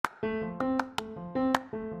Hi,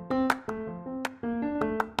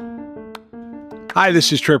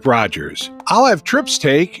 this is Tripp Rogers. I'll have Tripp's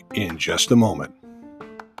take in just a moment.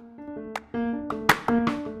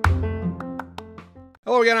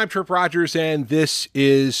 Hello again, I'm Tripp Rogers, and this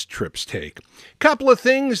is Tripp's Take. Couple of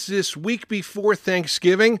things this week before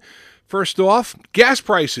Thanksgiving. First off, gas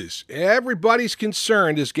prices. Everybody's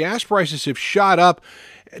concerned as gas prices have shot up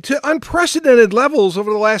to unprecedented levels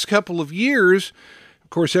over the last couple of years.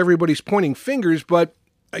 Of course, everybody's pointing fingers, but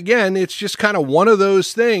again, it's just kind of one of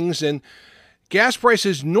those things, and gas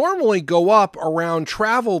prices normally go up around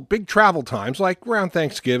big travel times, like around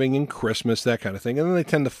Thanksgiving and Christmas, that kind of thing, and then they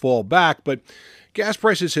tend to fall back. But gas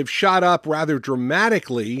prices have shot up rather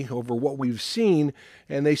dramatically over what we've seen,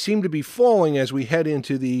 and they seem to be falling as we head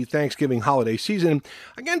into the Thanksgiving holiday season.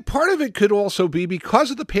 Again, part of it could also be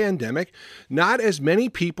because of the pandemic, not as many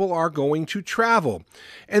people are going to travel.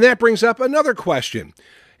 And that brings up another question.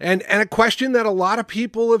 And a question that a lot of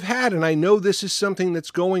people have had, and I know this is something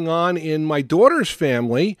that's going on in my daughter's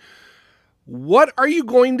family. What are you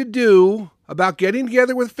going to do about getting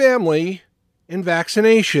together with family in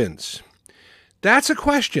vaccinations? That's a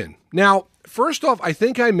question. Now, first off, I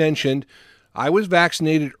think I mentioned I was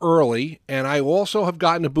vaccinated early, and I also have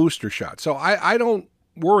gotten a booster shot. So I don't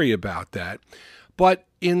worry about that. But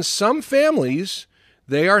in some families,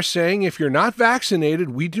 they are saying if you're not vaccinated,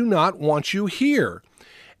 we do not want you here.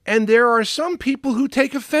 And there are some people who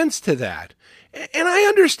take offense to that. And I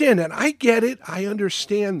understand that. I get it. I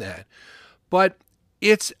understand that. But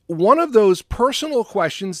it's one of those personal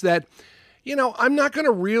questions that, I'm not going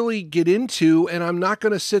to really get into, and I'm not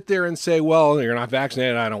going to sit there and say, well, you're not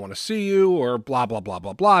vaccinated, I don't want to see you, or blah, blah, blah,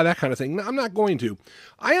 blah, blah, that kind of thing. I'm not going to.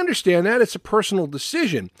 I understand that. It's a personal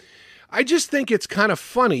decision. I just think it's kind of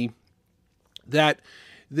funny that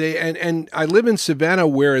and I live in Savannah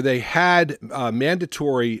where they had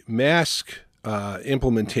mandatory mask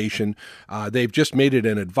implementation. They've just made it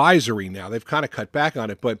an advisory now. They've kind of cut back on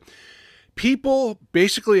it, but people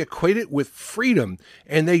basically equate it with freedom,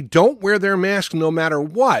 and they don't wear their mask no matter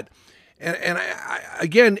what. And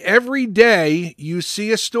again, every day you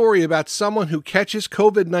see a story about someone who catches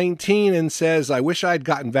COVID-19 and says, I wish I had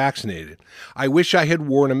gotten vaccinated. I wish I had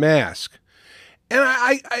worn a mask. And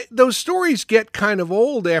I those stories get kind of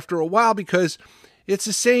old after a while because it's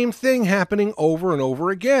the same thing happening over and over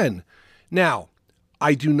again. Now,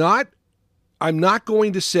 I'm not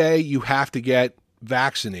going to say you have to get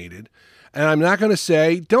vaccinated, and I'm not going to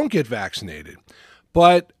say don't get vaccinated.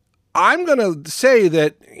 But I'm going to say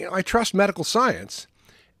that I trust medical science.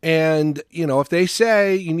 And, if they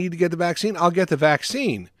say you need to get the vaccine, I'll get the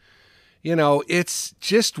vaccine. It's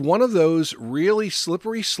just one of those really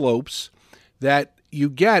slippery slopes that you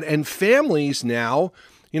get. And families now,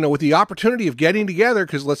 with the opportunity of getting together,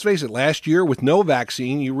 because let's face it, last year with no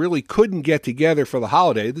vaccine, you really couldn't get together for the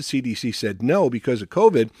holiday. The CDC said no because of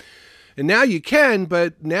COVID. And now you can,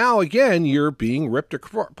 but now again, you're being ripped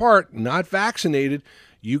apart, not vaccinated,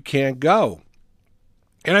 you can't go.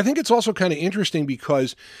 And I think it's also kind of interesting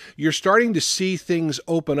because you're starting to see things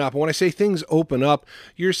open up. And when I say things open up,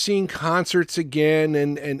 you're seeing concerts again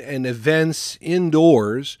and events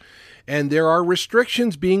indoors. And there are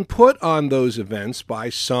restrictions being put on those events by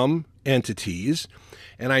some entities.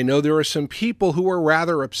 And I know there are some people who are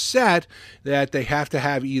rather upset that they have to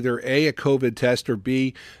have either A, COVID test, or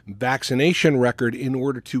B, vaccination record in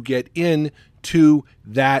order to get into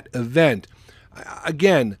that event.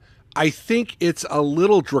 Again, I think it's a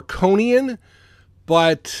little draconian,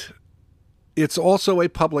 but it's also a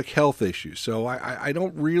public health issue. So I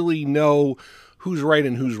don't really know who's right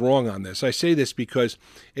and who's wrong on this. I say this because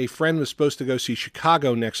a friend was supposed to go see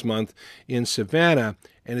Chicago next month in Savannah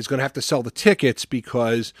and is going to have to sell the tickets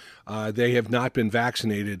because they have not been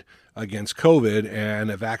vaccinated against COVID, and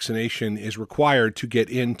a vaccination is required to get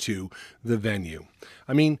into the venue.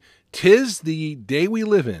 I mean, 'tis the day we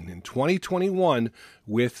live in 2021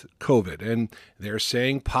 with COVID. And they're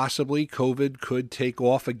saying possibly COVID could take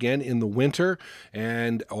off again in the winter.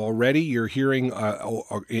 And already you're hearing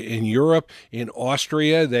in Europe, in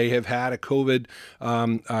Austria, they have had a COVID,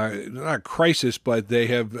 not a crisis, but they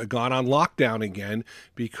have gone on lockdown again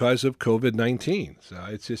because of COVID-19.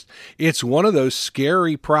 So it's one of those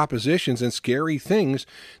scary propositions and scary things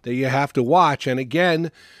that you have to watch. And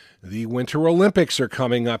again, the Winter Olympics are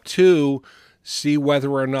coming up too. See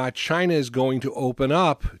whether or not China is going to open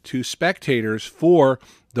up to spectators for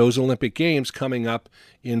those Olympic Games coming up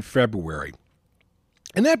in February.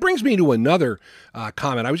 And that brings me to another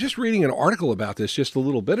comment. I was just reading an article about this just a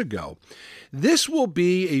little bit ago. This will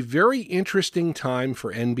be a very interesting time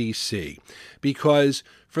for NBC because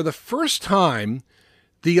for the first time,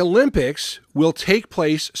 the Olympics will take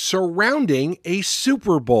place surrounding a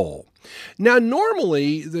Super Bowl. Now,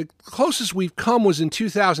 normally, the closest we've come was in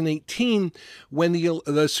 2018 when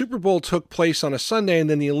the Super Bowl took place on a Sunday and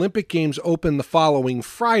then the Olympic Games opened the following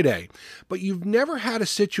Friday. But you've never had a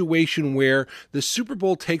situation where the Super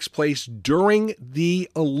Bowl takes place during the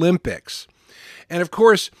Olympics. And of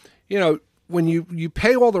course, when you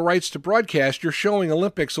pay all the rights to broadcast, you're showing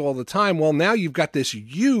Olympics all the time. Well, now you've got this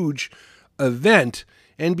huge event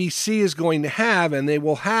NBC is going to have, and they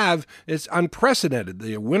will have, it's unprecedented,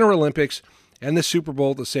 the Winter Olympics and the Super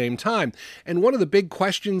Bowl at the same time. And one of the big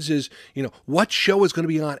questions is, what show is going to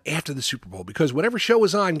be on after the Super Bowl? Because whatever show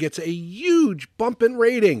is on gets a huge bump in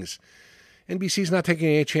ratings. NBC's not taking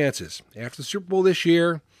any chances. After the Super Bowl this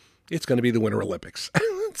year, it's going to be the Winter Olympics.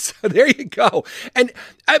 So there you go.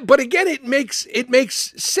 But again, it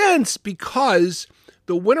makes sense because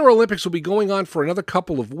the Winter Olympics will be going on for another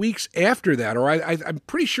couple of weeks after that, or I'm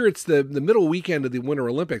pretty sure it's the middle weekend of the Winter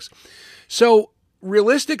Olympics. So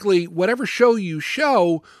realistically, whatever show you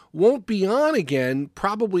show won't be on again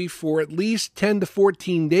probably for at least 10 to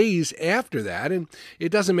 14 days after that. And it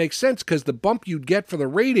doesn't make sense because the bump you'd get for the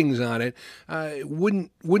ratings on it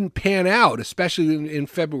wouldn't pan out, especially in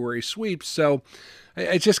February sweeps. So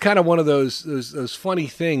it's just kind of one of those funny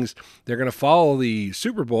things. They're going to follow the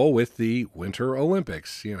Super Bowl with the Winter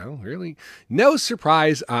Olympics. Really no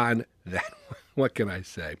surprise on that. What can I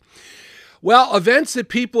say? Well, events that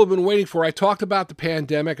people have been waiting for. I talked about the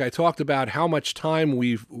pandemic. I talked about how much time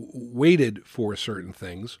we've waited for certain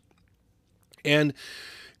things. And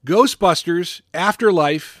Ghostbusters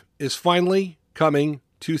Afterlife is finally coming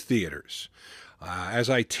to theaters. As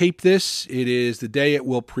I tape this, it is the day it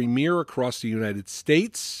will premiere across the United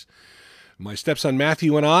States. My stepson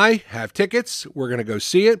Matthew and I have tickets. We're going to go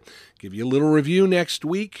see it. Give you a little review next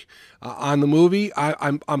week on the movie.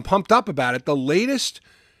 I'm pumped up about it.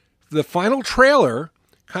 The final trailer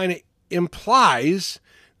kind of implies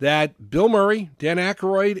that Bill Murray, Dan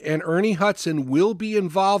Aykroyd, and Ernie Hudson will be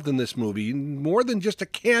involved in this movie. More than just a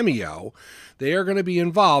cameo, they are going to be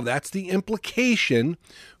involved. That's the implication.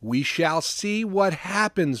 We shall see what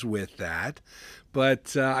happens with that.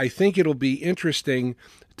 But I think it'll be interesting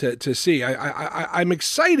to see. I'm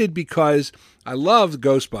excited because I loved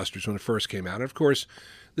Ghostbusters when it first came out. And of course,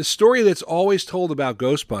 the story that's always told about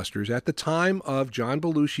Ghostbusters, at the time of John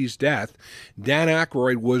Belushi's death, Dan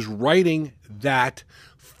Aykroyd was writing that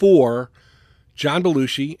for John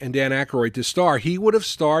Belushi and Dan Aykroyd to star. He would have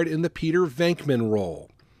starred in the Peter Venkman role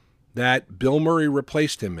that Bill Murray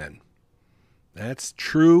replaced him in. That's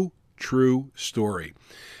true story.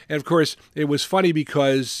 And of course, it was funny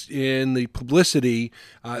because in the publicity,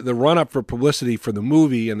 the run-up for publicity for the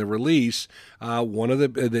movie and the release, one of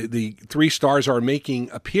the three stars are making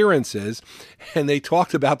appearances, and they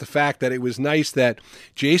talked about the fact that it was nice that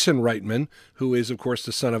Jason Reitman, who is, of course,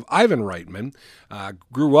 the son of Ivan Reitman,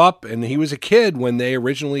 grew up, and he was a kid when they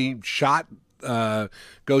originally shot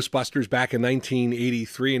Ghostbusters back in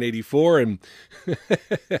 1983 and 84, and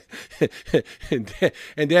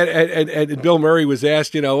and Bill Murray was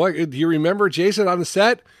asked, what, do you remember Jason on the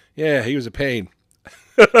set? Yeah, he was a pain.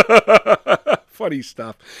 Funny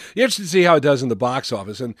stuff. You're interested to see how it does in the box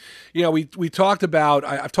office, and we talked about.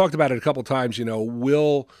 I've talked about it a couple times.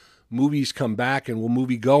 Will movies come back, and will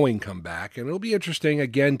movie going come back? And it'll be interesting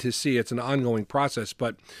again to see. It's an ongoing process,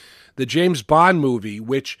 but the James Bond movie,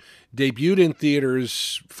 which debuted in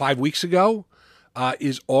theaters 5 weeks ago,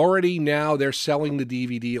 is already now, they're selling the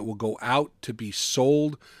DVD. It will go out to be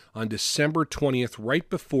sold on December 20th, right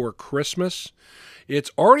before Christmas. It's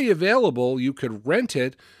already available. You could rent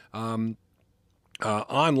it online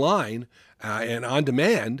and on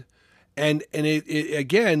demand. And it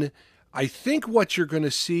again, I think what you're going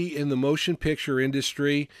to see in the motion picture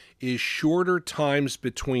industry is shorter times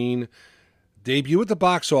between debut at the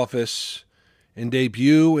box office and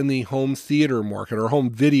debut in the home theater market, or home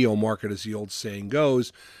video market, as the old saying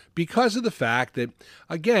goes, because of the fact that,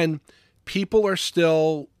 again, people are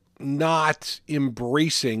still not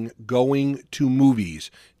embracing going to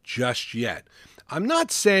movies just yet. I'm not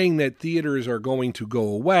saying that theaters are going to go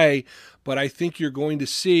away, but I think you're going to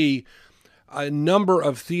see a number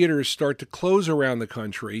of theaters start to close around the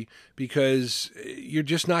country because you're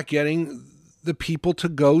just not getting the people to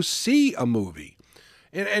go see a movie.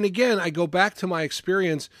 And again, I go back to my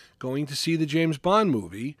experience going to see the James Bond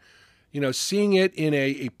movie, seeing it in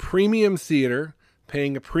a premium theater,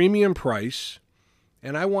 paying a premium price.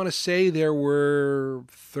 And I want to say there were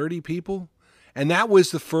 30 people. And that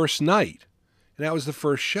was the first night. And that was the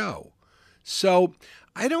first show. So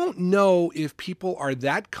I don't know if people are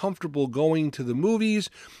that comfortable going to the movies,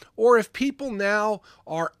 or if people now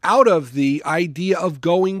are out of the idea of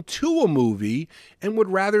going to a movie and would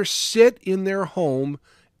rather sit in their home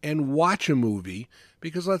and watch a movie.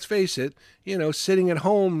 Because let's face it, sitting at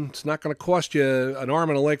home, it's not going to cost you an arm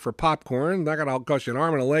and a leg for popcorn. Not going to cost you an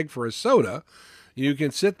arm and a leg for a soda. You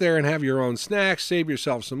can sit there and have your own snacks, save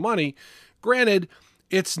yourself some money. Granted,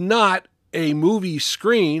 it's not a movie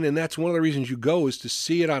screen, and that's one of the reasons you go is to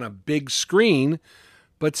see it on a big screen.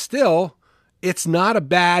 But still, it's not a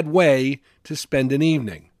bad way to spend an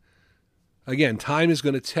evening. Again, time is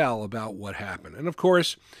going to tell about what happened. And of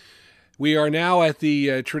course, we are now at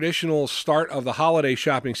the traditional start of the holiday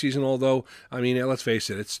shopping season, although, let's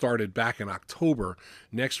face it, it started back in October.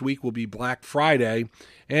 Next week will be Black Friday,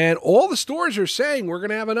 and all the stores are saying we're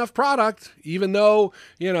going to have enough product, even though,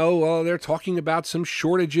 they're talking about some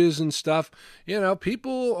shortages and stuff.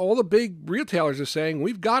 People, all the big retailers are saying,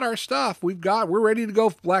 we've got our stuff, we're ready to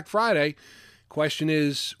go for Black Friday. Question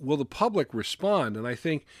is, will the public respond? And I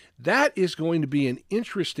think that is going to be an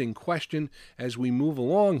interesting question as we move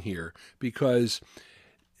along here, because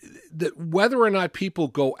whether or not people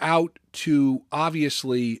go out to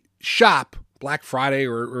obviously shop Black Friday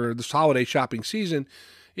or this holiday shopping season,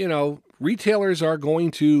 retailers are going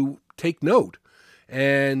to take note.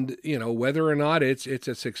 And, whether or not it's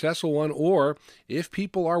a successful one, or if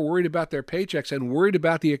people are worried about their paychecks and worried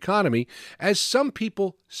about the economy, as some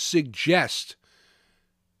people suggest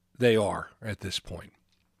they are at this point.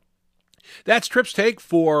 That's Tripp's Take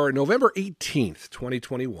for November 18th,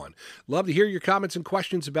 2021. Love to hear your comments and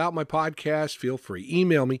questions about my podcast. Feel free.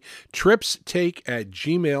 Email me,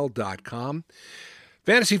 trippstake@gmail.com.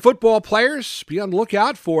 Fantasy football players, be on the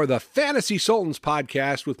lookout for the Fantasy Sultans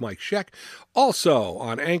podcast with Mike Sheck. Also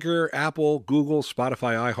on Anchor, Apple, Google,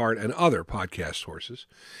 Spotify, iHeart, and other podcast sources.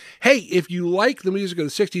 Hey, if you like the music of the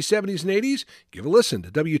 60s, 70s, and 80s, give a listen to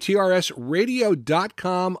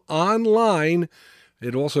WTRSradio.com online.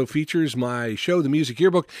 It also features my show, The Music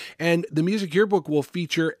Yearbook, and The Music Yearbook will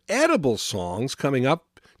feature edible songs coming up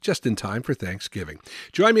just in time for Thanksgiving.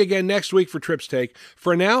 Join me again next week for Tripp's Take.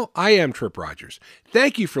 For now, I am Tripp Rogers.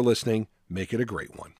 Thank you for listening. Make it a great one.